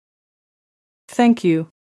Thank you.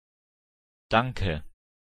 Danke.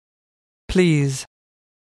 Please.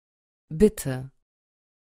 Bitte.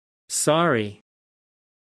 Sorry.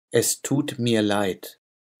 Es tut mir leid.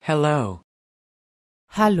 Hello.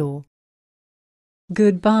 Hallo.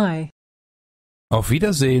 Goodbye. Auf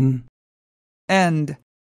Wiedersehen. End.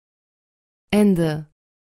 Ende.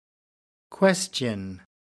 Question.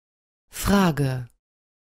 Frage.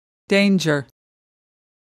 Danger.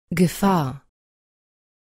 Gefahr.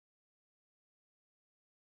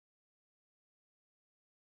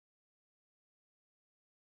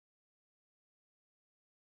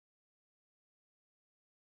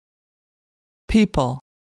 People.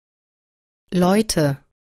 Leute.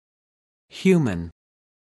 Human.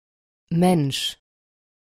 Mensch.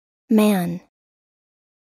 Man.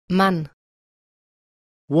 Mann.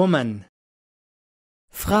 Woman.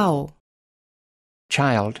 Frau.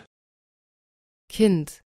 Child.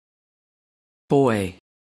 Kind. Boy.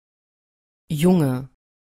 Junge.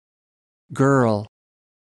 Girl.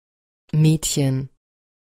 Mädchen.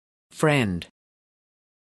 Friend.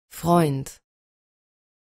 Freund.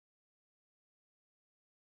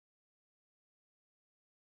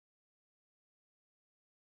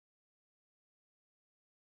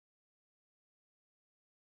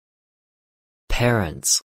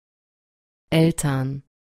 Parents. Eltern.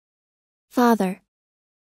 Father.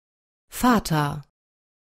 Vater.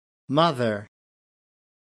 Mother.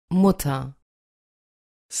 Mutter.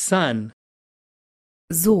 Son.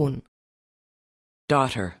 Sohn.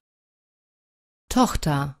 Daughter.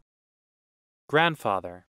 Tochter.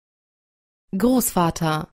 Grandfather.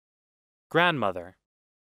 Großvater. Grandmother.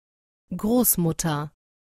 Großmutter.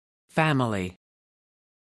 Family.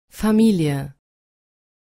 Familie.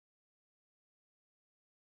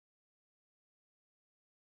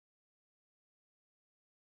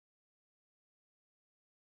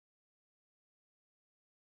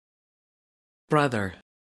 Brother.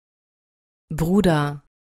 Bruder.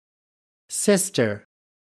 Sister.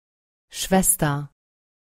 Schwester.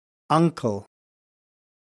 Uncle.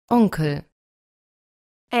 Onkel.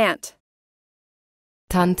 Aunt.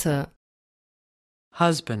 Tante.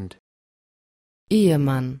 Husband.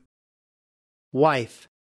 Ehemann. Wife.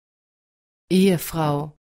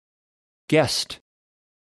 Ehefrau. Guest.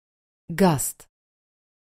 Gast.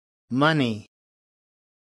 Money.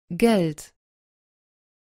 Geld.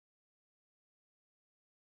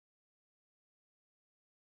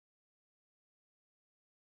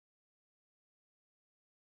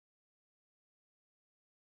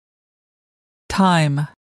 Time.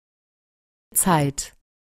 Zeit.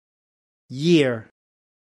 Year.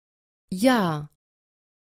 Jahr.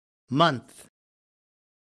 Month.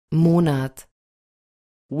 Monat.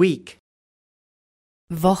 Week.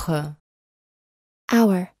 Woche.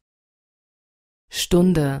 Hour.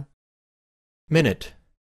 Stunde. Minute.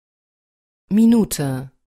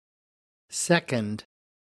 Minute. Second.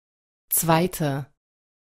 Zweite.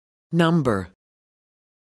 Number.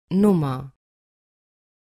 Nummer.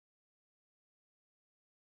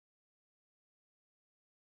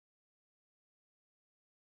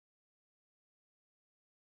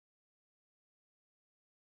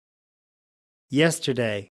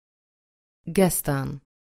 Yesterday. Gestern.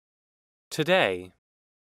 Today.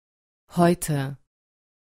 Heute.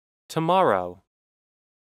 Tomorrow.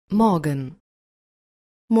 Morgen.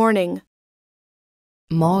 Morning.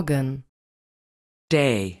 Morgen.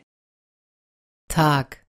 Day.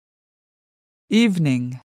 Tag.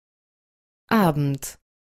 Evening. Abend.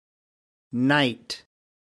 Night.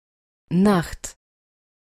 Nacht.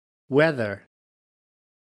 Weather.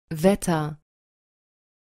 Wetter.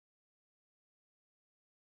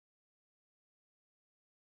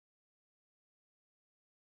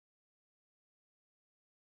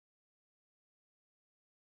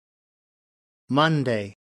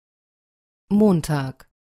 Monday. Montag.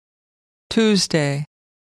 Tuesday.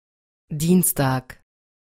 Dienstag.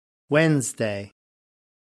 Wednesday.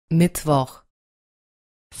 Mittwoch.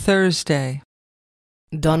 Thursday.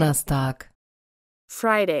 Donnerstag.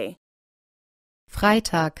 Friday.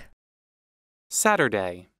 Freitag.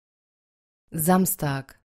 Saturday.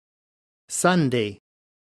 Samstag. Sunday.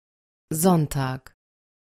 Sonntag.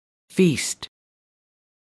 Feast.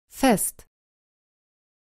 Fest.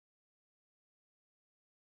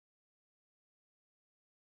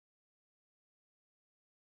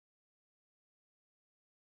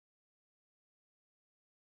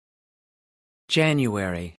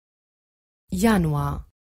 January. Januar.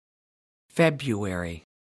 February.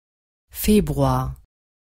 Februar.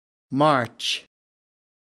 March.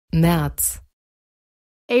 März.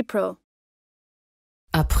 April.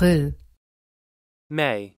 April.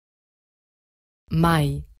 May.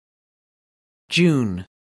 Mai. June.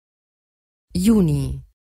 Juni,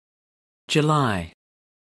 July,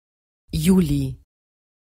 Juli,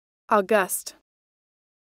 August,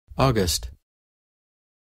 August,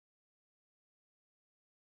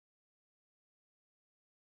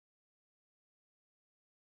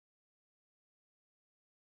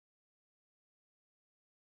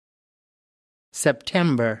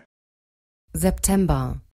 September,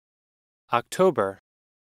 September, October,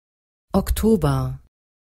 Oktober,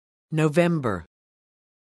 November,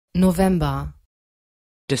 November,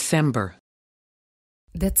 December,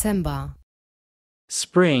 Dezember,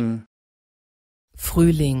 spring,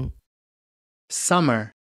 Frühling,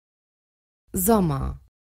 summer, Sommer,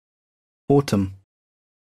 Autumn,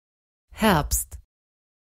 Herbst,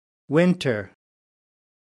 winter,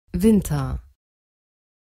 Winter,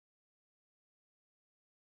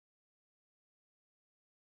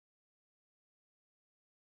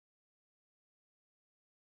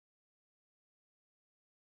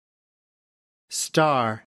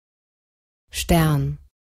 star, Stern,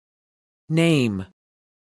 name,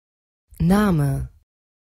 Name,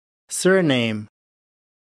 surname,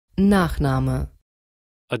 Nachname,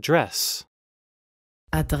 address,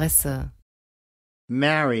 Adresse,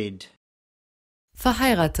 married,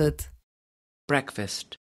 verheiratet,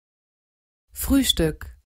 breakfast,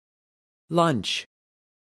 Frühstück, lunch,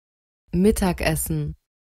 Mittagessen,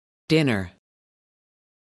 dinner,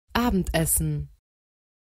 Abendessen,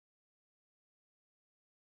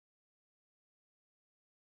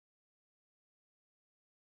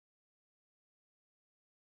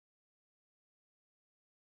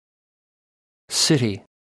 city,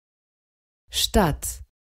 Stadt,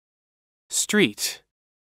 street,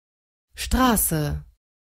 Straße,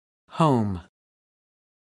 home,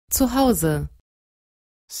 zu Hause,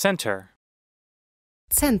 center,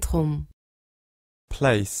 Zentrum,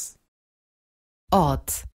 place,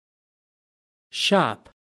 Ort, shop,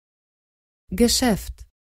 Geschäft,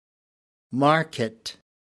 market,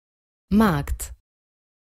 Markt,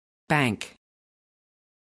 bank,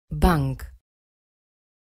 Bank,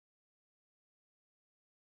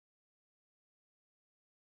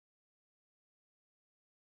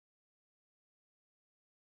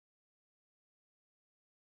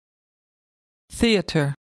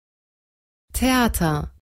 theater, Theater,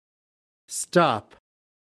 stop,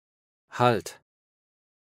 Halt,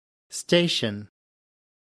 station,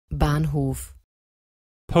 Bahnhof,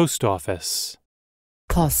 post office,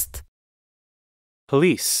 Post,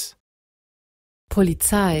 police,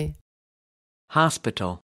 Polizei,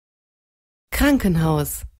 hospital,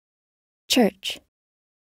 Krankenhaus, church,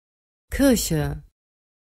 Kirche,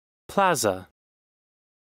 plaza,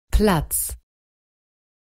 Platz,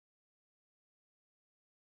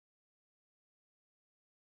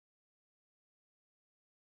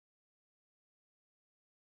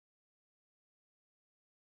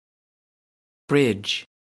 bridge,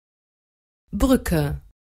 Brücke,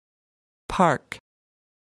 park,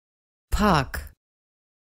 Park,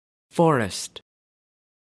 forest,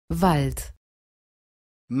 Wald,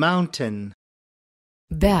 mountain,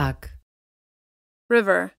 Berg,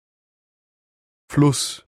 river,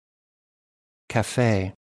 Fluss,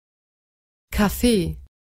 cafe, Café,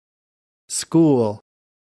 school,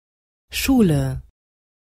 Schule,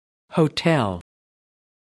 hotel,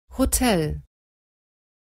 Hotel,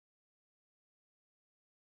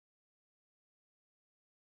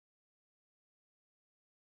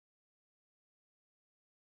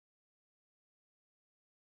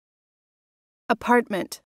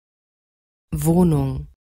 apartment, Wohnung,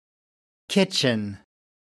 kitchen,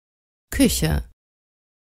 Küche,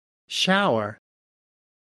 shower,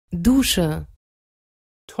 Dusche,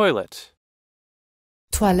 toilet,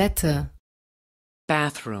 Toilette,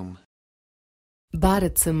 bathroom,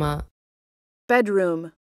 Badezimmer,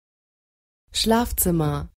 bedroom,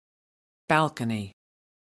 Schlafzimmer, balcony,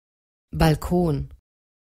 Balkon,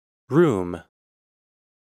 room,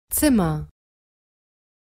 Zimmer,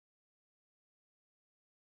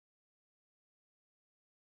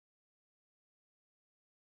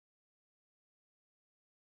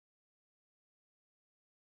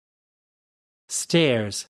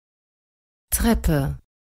 stairs, Treppe,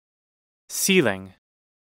 ceiling,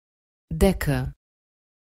 Decke,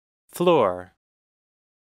 floor,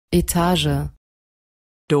 Etage,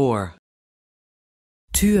 door,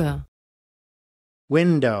 Tür,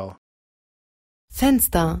 window,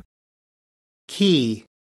 Fenster, key,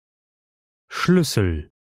 Schlüssel,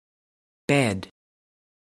 bed,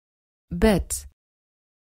 Bett,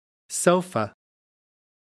 sofa,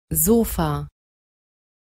 Sofa,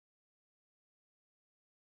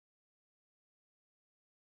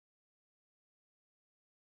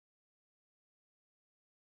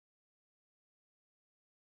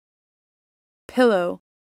 pillow,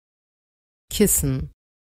 Kissen,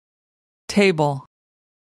 table,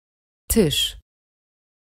 Tisch,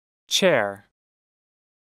 chair,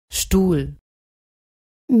 Stuhl,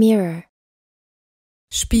 mirror,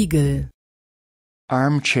 Spiegel,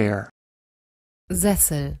 armchair,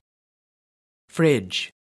 Sessel, fridge,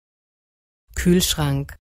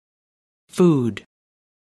 Kühlschrank, food,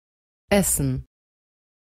 Essen,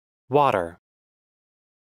 water,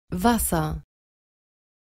 Wasser,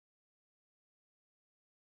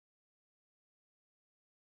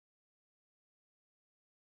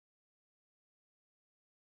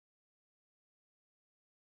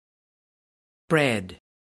 bread,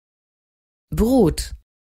 Brot,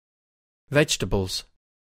 Vegetables.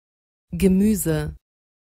 Gemüse,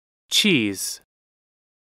 cheese,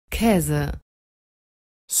 Käse,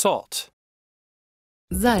 salt,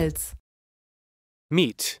 Salz,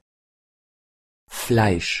 meat,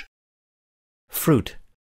 Fleisch, Fruit.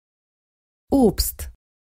 Obst,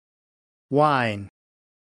 wine,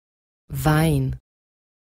 Wein,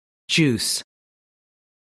 juice,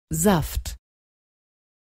 Saft,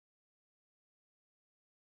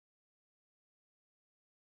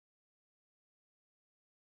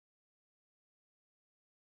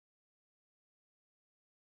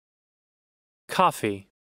 coffee,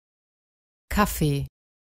 Kaffee,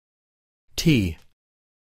 Tea.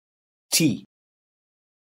 Tea.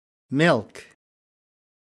 milk,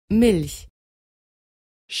 Milch,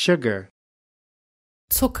 sugar,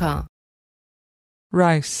 Zucker,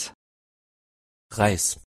 rice,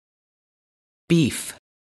 Reis. beef,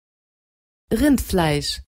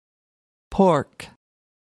 Rindfleisch, pork,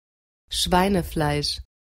 Schweinefleisch,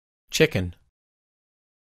 Chicken.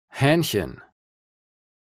 Hähnchen.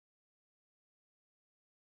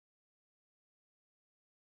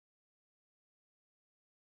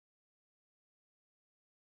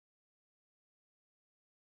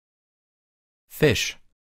 Fish.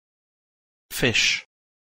 Fisch,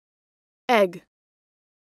 egg,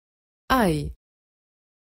 Ei,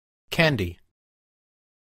 Candy.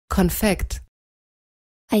 Konfekt,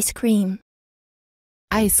 ice cream,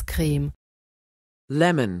 Eiscreme,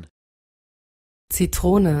 lemon,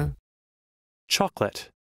 Zitrone, chocolate,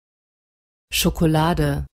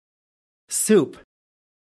 Schokolade, soup,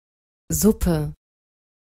 Suppe,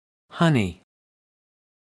 honey,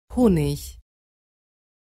 Honig,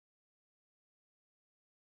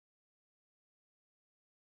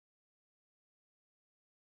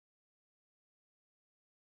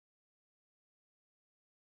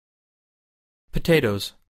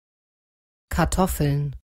 Potatoes.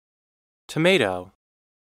 Kartoffeln, tomato,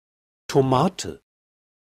 Tomate.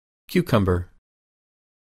 Cucumber.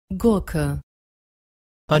 Gurke,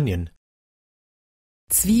 Onion.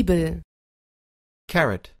 Zwiebel,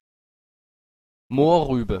 Carrot.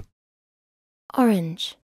 Mohrrübe,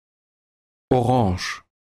 orange, Orange,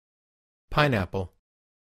 Pineapple.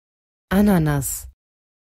 Ananas,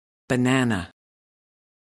 banana,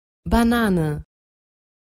 Banane,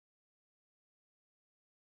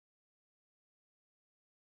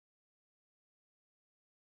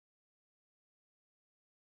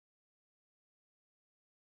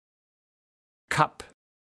 cup,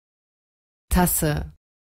 Tasse,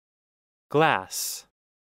 glass,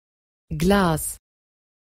 Glas,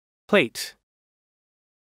 plate,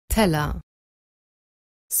 Teller,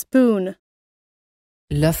 spoon,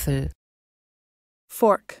 Löffel,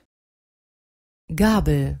 fork,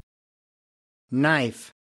 Gabel,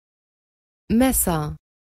 knife, Messer,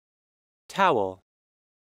 towel,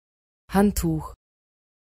 Handtuch,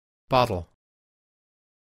 Bottle.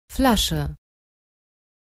 Flasche,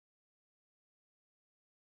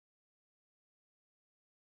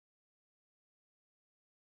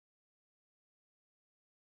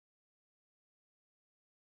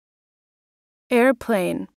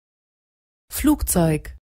 airplane,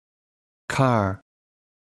 Flugzeug, car,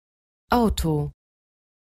 Auto,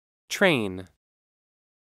 train,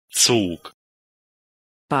 Zug,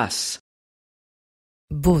 bus,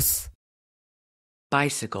 Bus,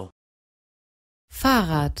 bicycle,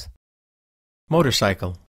 Fahrrad,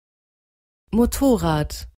 Motorcycle.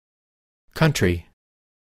 Motorrad, Country.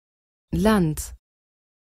 Land,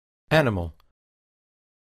 Animal.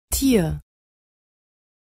 Tier,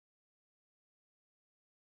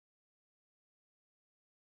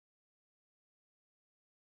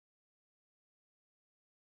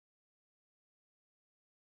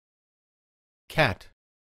 Cat.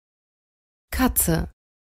 Katze,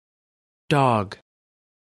 dog,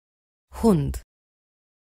 Hund,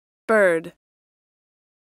 bird,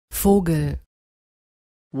 Vogel,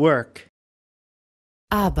 work,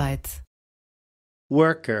 Arbeit,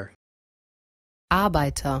 worker,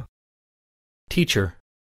 Arbeiter, Teacher.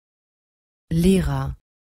 Lehrer,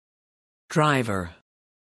 driver,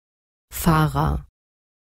 Fahrer,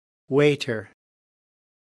 waiter,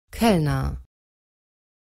 Kellner,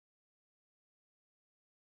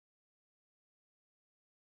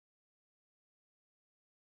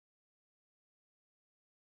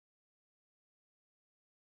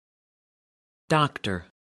 doctor,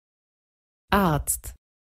 Arzt,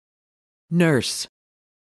 nurse,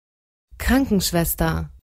 Krankenschwester,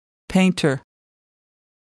 painter,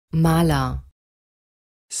 Maler,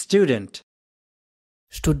 student,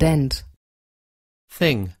 Student,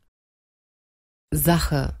 thing,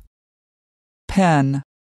 Sache, pen,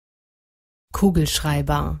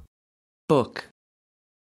 Kugelschreiber, book,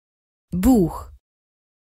 Buch,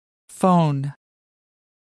 phone,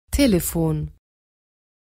 Telefon,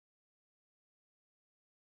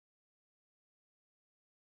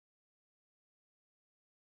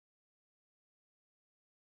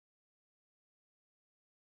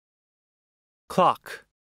 clock,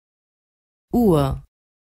 Uhr,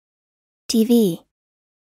 TV,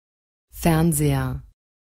 Fernseher,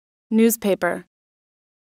 newspaper,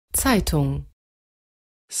 Zeitung,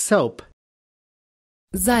 soap,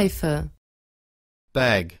 Seife,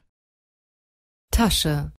 bag,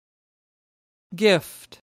 Tasche,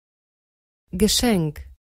 gift, Geschenk,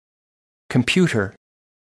 computer,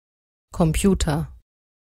 Computer,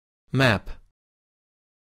 map,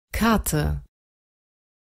 Karte,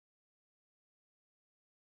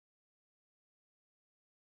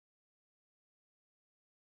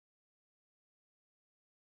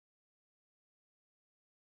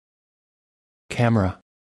 camera,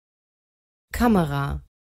 Kamera,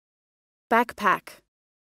 backpack,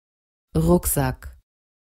 Rucksack,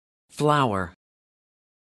 flower,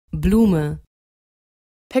 Blume,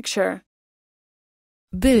 picture,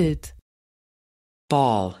 Bild,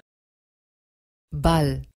 ball,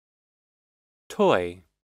 Ball, toy,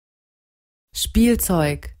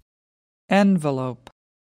 Spielzeug, envelope,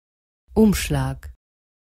 Umschlag,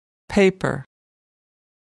 paper,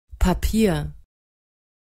 Papier,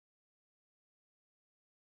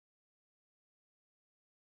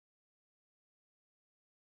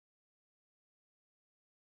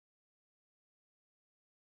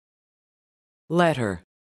 letter,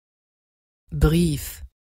 Brief,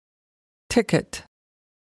 ticket,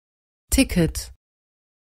 Ticket,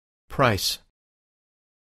 price,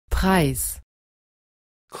 Preis,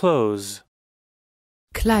 clothes,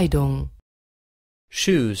 Kleidung,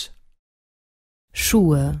 shoes,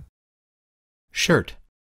 Schuhe, shirt,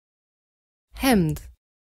 Hemd,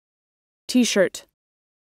 t-shirt,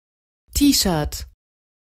 T-Shirt,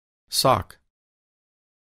 sock,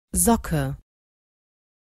 Socke,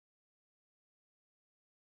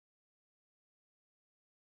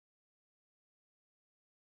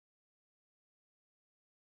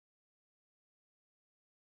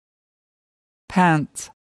 pants,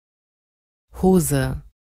 Hose,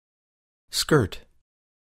 skirt,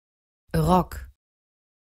 Rock,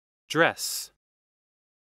 dress,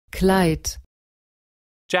 Kleid,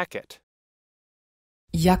 jacket,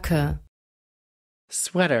 Jacke,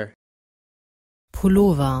 sweater,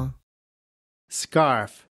 Pullover,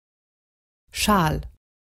 scarf, Schal,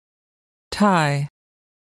 tie,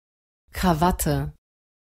 Krawatte,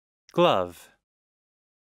 glove,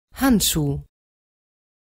 Handschuh,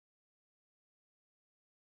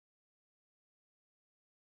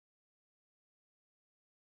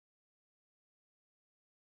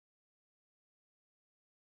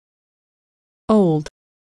 old,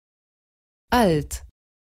 Alt,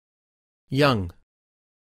 young,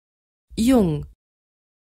 Jung,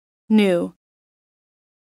 new,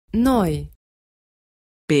 Neu,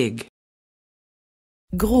 big,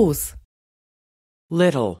 Groß,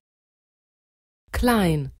 little,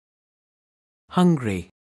 Klein, hungry,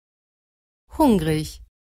 Hungrig,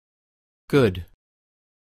 good,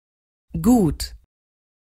 Gut,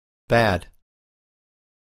 bad,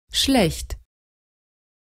 Schlecht,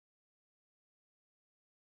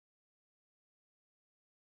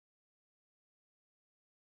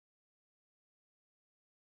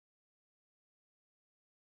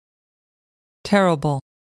 terrible,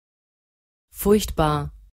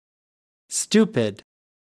 Furchtbar, stupid,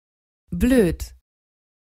 Blöd,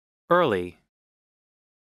 early,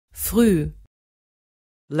 Früh,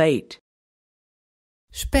 late,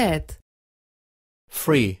 Spät,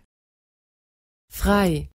 free,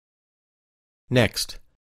 Frei, next,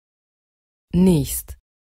 Nicht,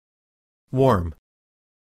 warm,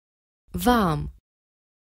 Warm,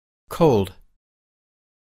 cold,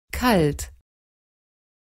 Kalt,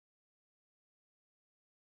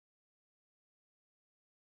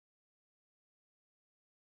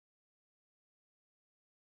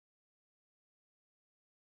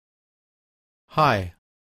 high,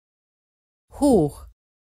 hoch,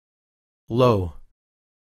 low,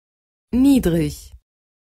 niedrig,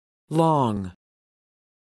 long,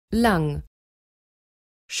 lang,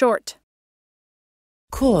 short,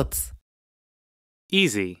 kurz,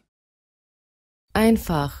 easy,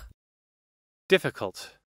 einfach,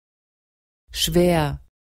 difficult, schwer,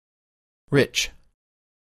 rich,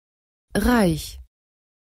 reich,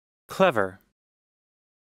 clever,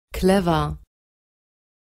 clever,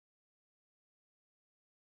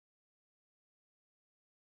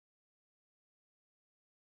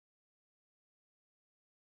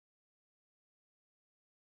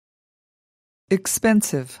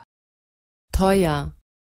 expensive, teuer,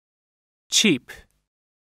 cheap,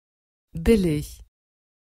 billig,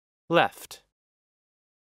 left,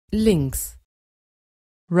 links,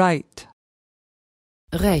 right,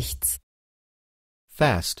 rechts,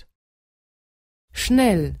 fast,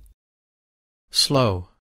 schnell, slow,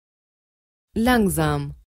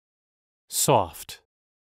 langsam, soft,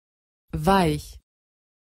 weich,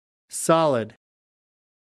 solid,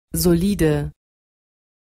 solide,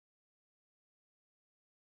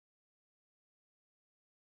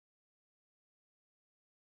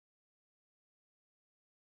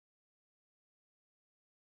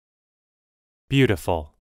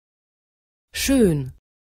 beautiful, schön,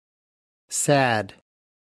 sad,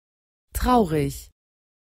 traurig,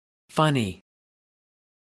 funny,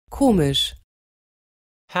 komisch,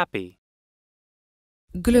 happy,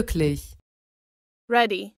 glücklich,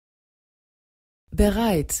 ready,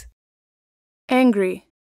 bereit, angry,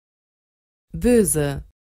 böse,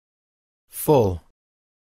 full,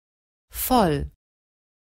 voll,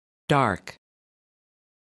 dark,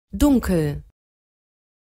 dunkel,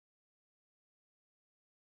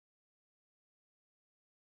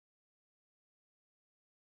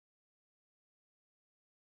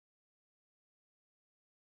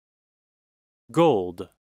 gold,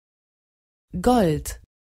 Gold,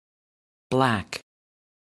 black,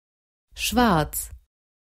 schwarz,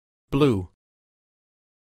 blue,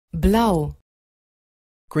 blau,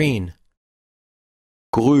 green,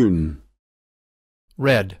 grün,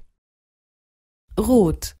 red,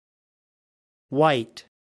 rot, white,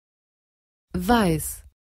 weiß,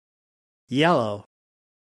 yellow,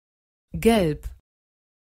 gelb,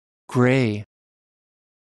 gray,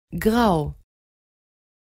 grau,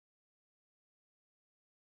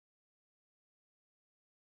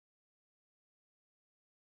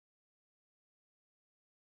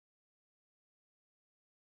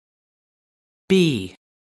 be,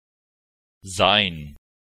 sein,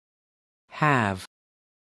 have,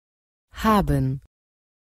 haben,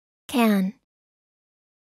 can,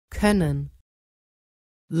 können,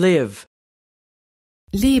 live,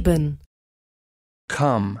 leben,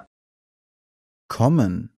 come,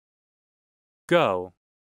 kommen, go,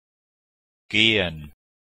 gehen,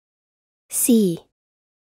 see,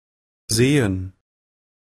 sehen,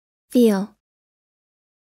 feel,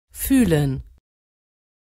 fühlen,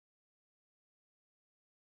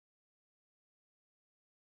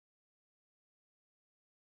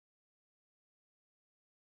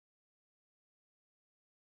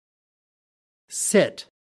 sit,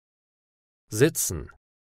 sitzen,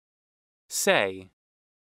 say,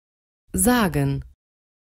 sagen,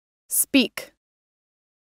 speak,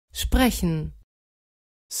 sprechen,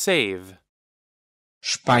 save,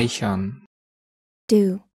 speichern,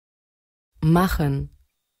 do, machen,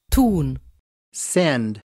 tun,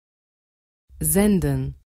 send,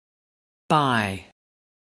 senden, buy,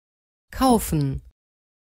 kaufen,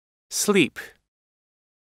 sleep,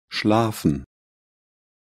 schlafen,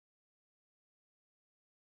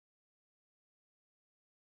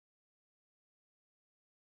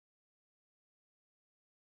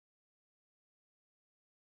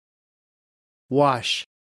 wash,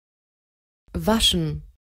 waschen,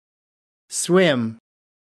 swim,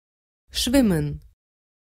 schwimmen,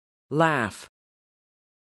 laugh,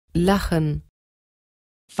 lachen,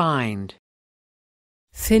 find,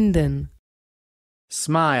 finden,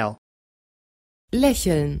 smile,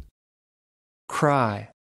 lächeln, cry,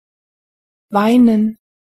 weinen,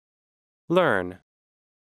 learn,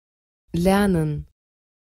 lernen,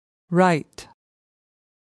 write,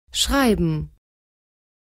 schreiben,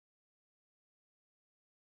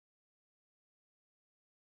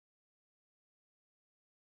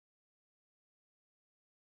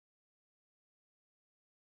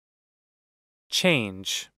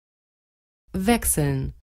 change,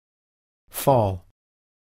 wechseln, fall,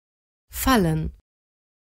 fallen,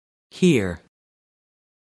 hear,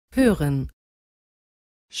 hören,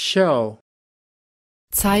 show,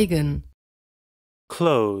 zeigen,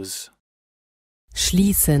 close,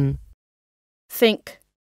 schließen, think,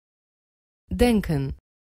 denken,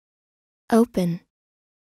 open,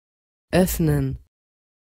 öffnen,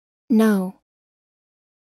 know,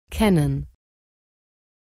 kennen,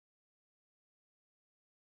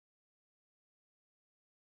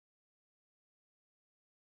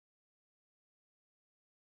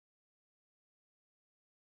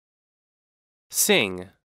 sing,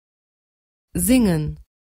 singen,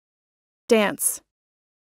 dance,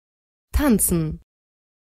 tanzen,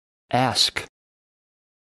 ask,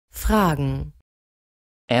 fragen,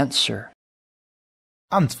 answer,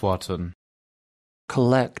 Antworten.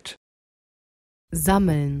 collect,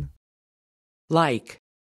 sammeln, like,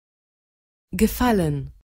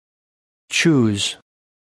 gefallen, choose,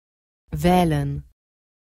 wählen,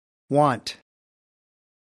 want,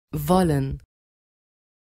 wollen,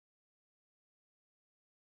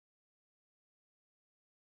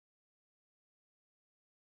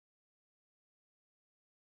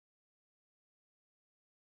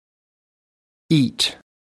 eat,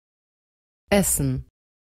 essen,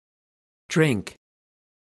 drink,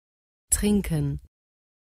 trinken,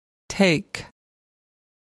 take,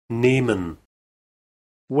 nehmen,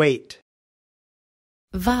 wait,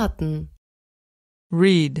 warten,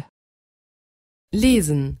 read,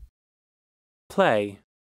 lesen, play,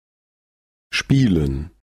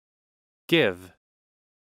 spielen, give,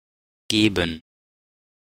 geben,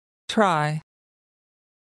 try,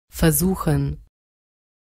 versuchen,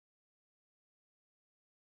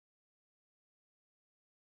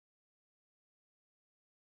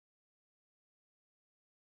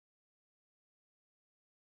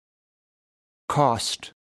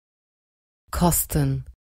 cost, kosten,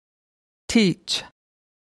 teach,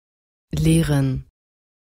 lehren,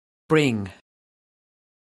 bring,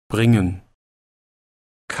 Bringen.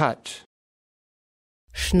 cut,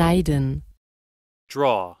 schneiden,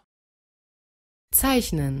 draw,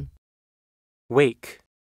 zeichnen, wake,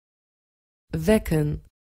 wecken,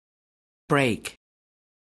 break,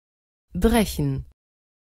 brechen,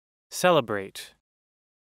 celebrate,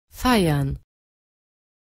 feiern,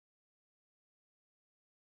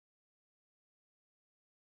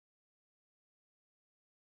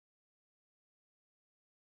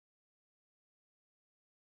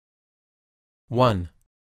 one,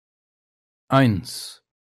 1,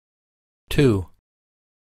 2,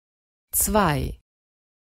 zwei,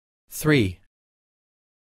 3,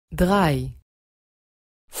 drei,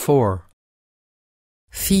 4,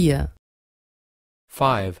 vier,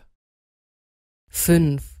 5,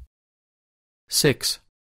 fünf, 6,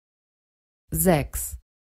 sechs,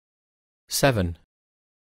 7,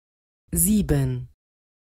 sieben,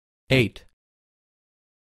 8,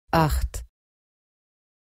 acht,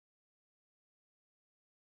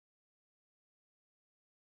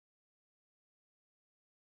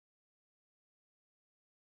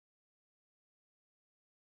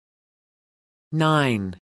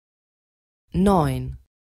 nine, neun,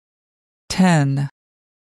 10,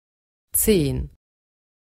 10,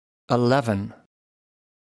 11,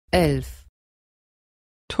 11,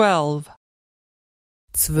 12,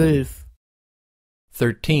 12,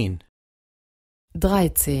 13,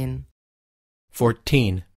 13,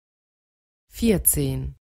 14,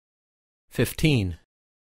 14, 15,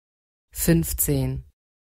 15,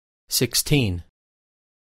 16,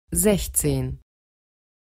 16,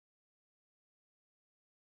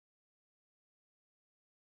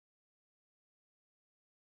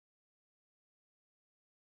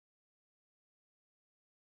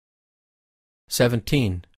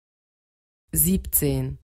 seventeen,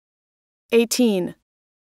 17, 18,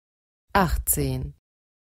 18,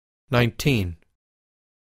 19,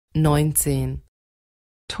 19,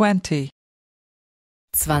 20,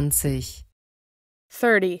 20,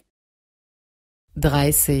 30,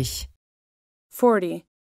 30, 40,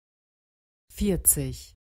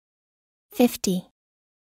 40, 50,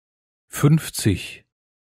 50,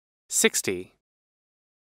 60,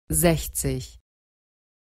 60,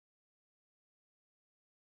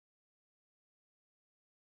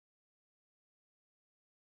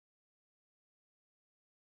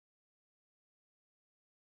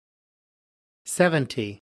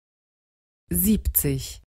 seventy,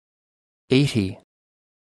 70, 80,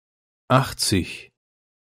 80,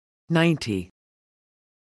 90,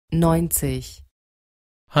 90,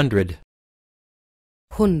 100,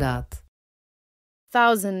 100,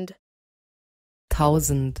 1000,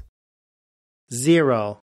 1000,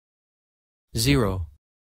 zero, 0,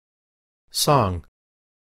 song,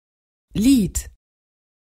 Lied,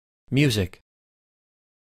 music,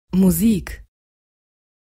 Musik,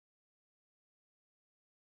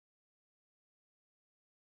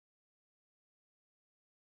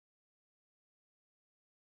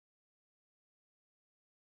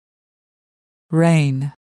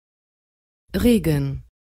 rain, Regen,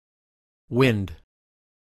 wind,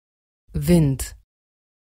 Wind,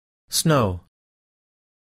 snow,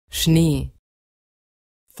 Schnee,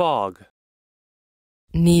 fog,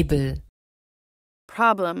 Nebel,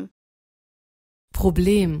 problem,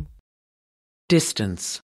 Problem,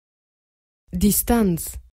 distance,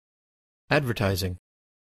 Distanz, advertising,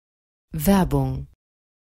 Werbung,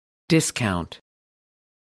 discount,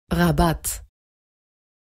 Rabatt,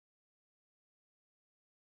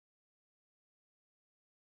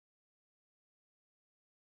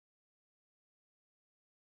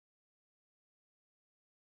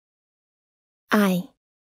 I,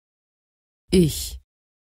 ich,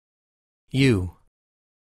 you,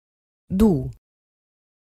 du,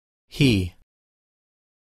 he,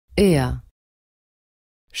 er,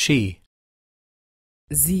 she,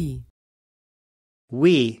 sie,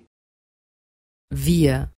 we,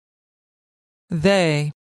 wir,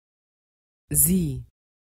 they, sie,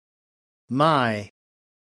 my,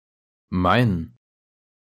 mein,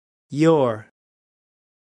 your,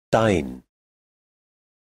 dein,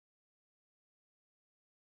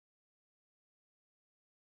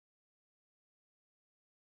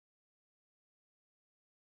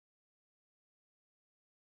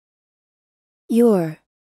 your,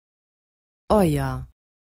 euer,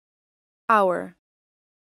 our,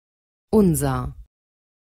 unser,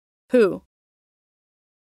 who,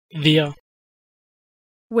 wir,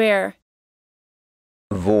 where,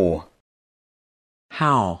 wo,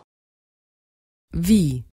 how,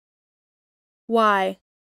 wie, why,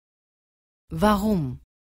 warum,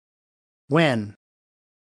 when,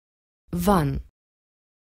 wann,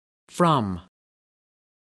 from,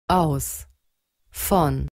 aus,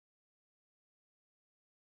 von,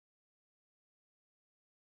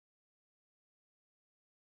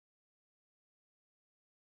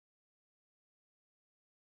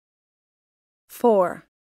 for,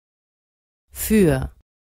 für,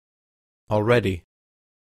 already,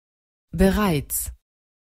 bereits,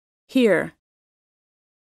 here,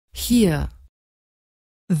 hier,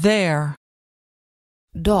 there,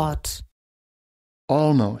 dort,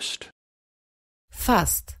 almost,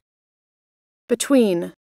 fast,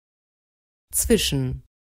 between, zwischen,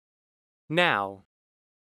 now,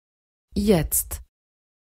 jetzt,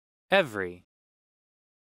 every,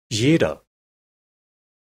 jeder,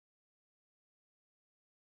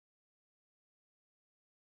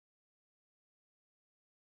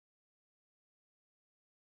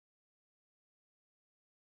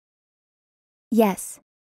 yes,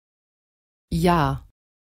 ja,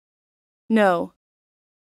 no,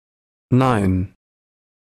 nein,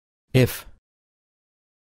 if,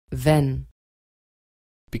 wenn,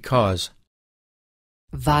 because,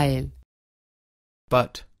 weil,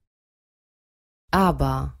 but,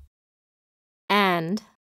 aber, and,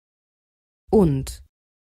 und,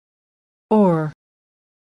 or,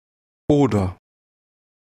 oder,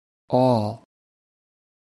 all,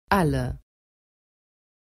 alle,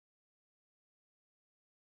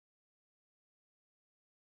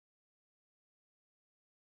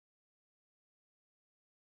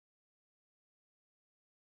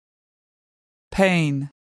 pain,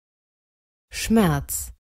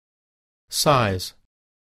 Schmerz, size,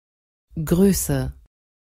 Größe,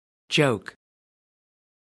 joke,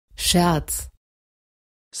 Scherz,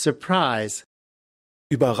 surprise,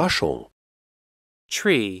 Überraschung,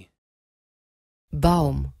 tree,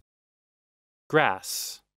 Baum,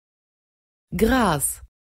 grass, Gras,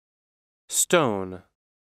 stone,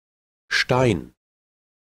 Stein,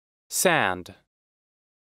 sand,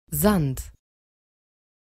 Sand,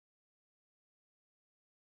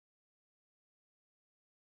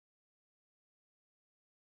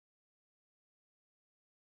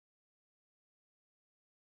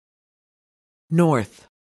 north,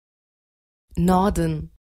 Norden,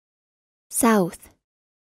 south,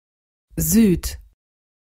 Süd,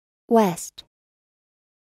 west,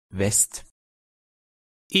 West,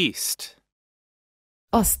 east,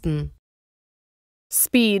 Osten,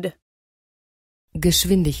 speed,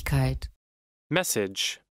 Geschwindigkeit,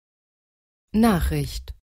 message,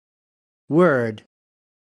 Nachricht, word,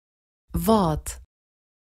 Wort,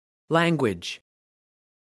 language,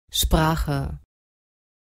 Sprache,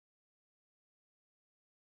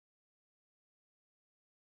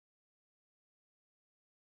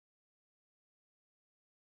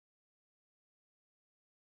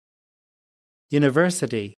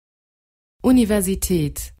 university,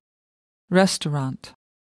 Universität, restaurant,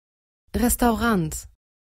 Restaurant,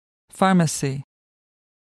 pharmacy,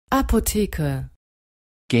 Apotheke,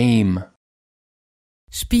 game,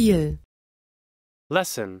 Spiel,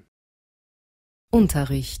 lesson,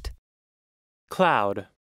 Unterricht, cloud,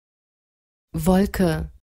 Wolke,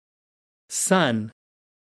 sun,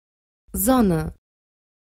 Sonne,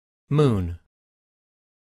 moon,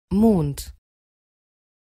 Mond,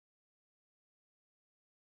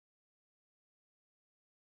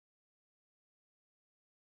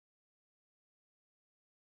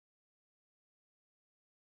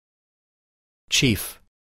 chief,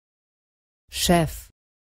 Chef,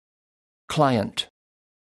 client,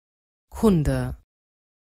 Kunde,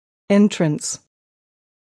 entrance,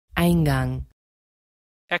 Eingang,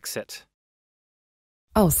 exit,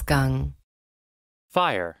 Ausgang,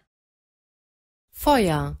 fire,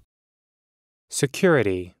 Feuer,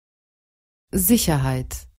 security,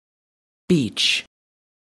 Sicherheit, beach,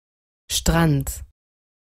 Strand,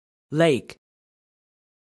 lake,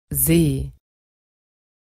 See,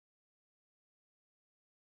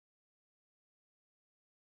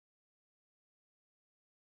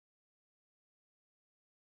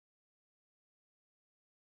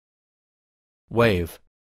 wave,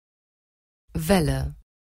 Welle,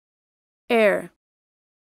 air,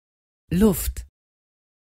 Luft,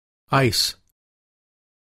 ice,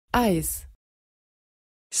 Eis,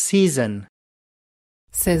 season,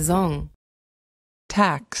 Saison,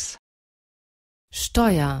 tax,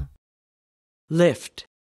 Steuer, lift,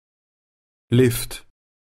 Lift,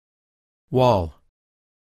 wall,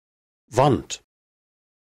 Wand,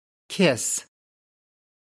 kiss,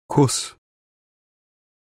 Kuss,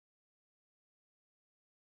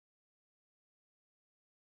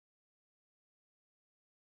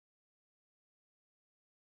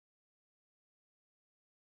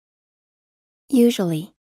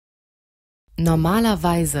 usually,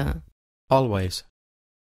 normalerweise, always,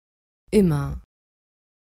 immer,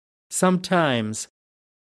 sometimes,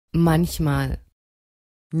 manchmal,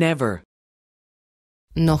 never,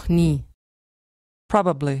 noch nie,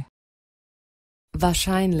 probably,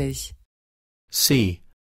 wahrscheinlich, sea,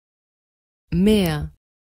 Meer,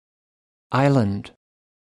 island,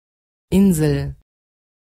 Insel,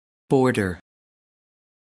 border,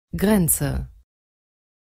 Grenze,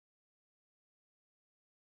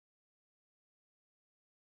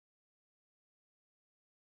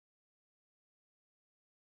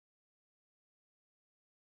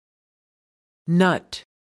 nut,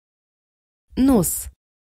 Nuss,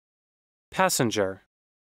 passenger,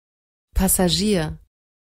 Passagier,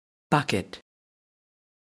 bucket,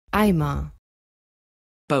 Eimer,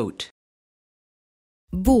 boat,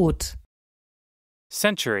 Boot,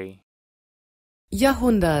 century,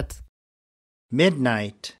 Jahrhundert,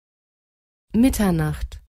 midnight,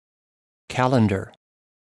 Mitternacht, calendar,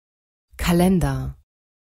 Kalender,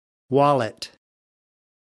 wallet,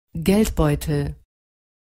 Geldbeutel,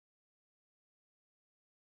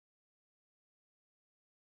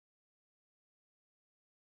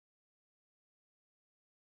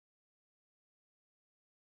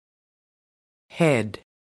 head,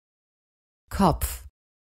 Kopf,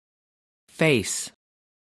 face,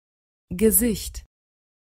 Gesicht,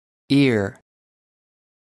 ear,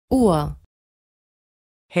 Ohr,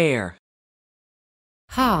 hair,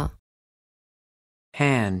 Haar,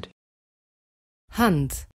 hand,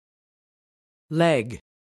 Hand, leg,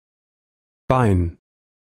 Bein,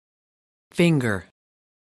 finger,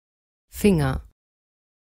 Finger,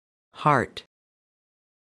 heart,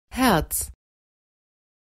 Herz,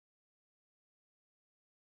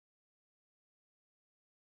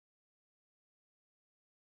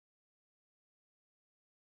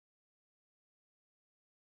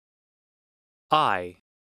 eye,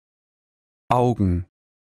 Augen,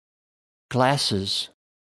 glasses,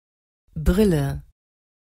 Brille,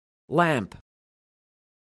 lamp,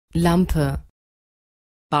 Lampe,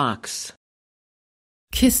 box,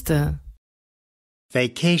 Kiste,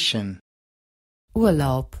 vacation,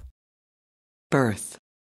 Urlaub, birth,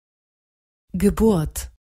 Geburt,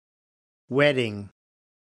 wedding,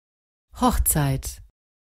 Hochzeit,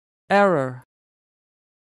 error,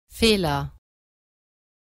 Fehler,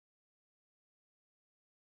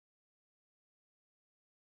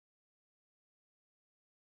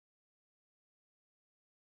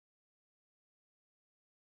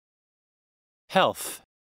 health,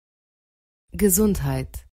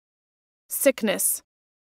 Gesundheit, sickness,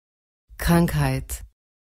 Krankheit,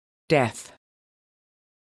 death,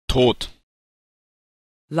 Tod,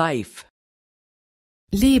 life,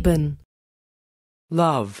 Leben,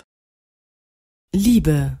 love,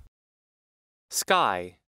 Liebe,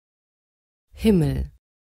 sky, Himmel,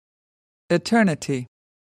 eternity,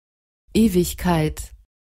 Ewigkeit,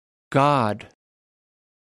 God,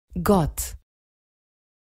 Gott,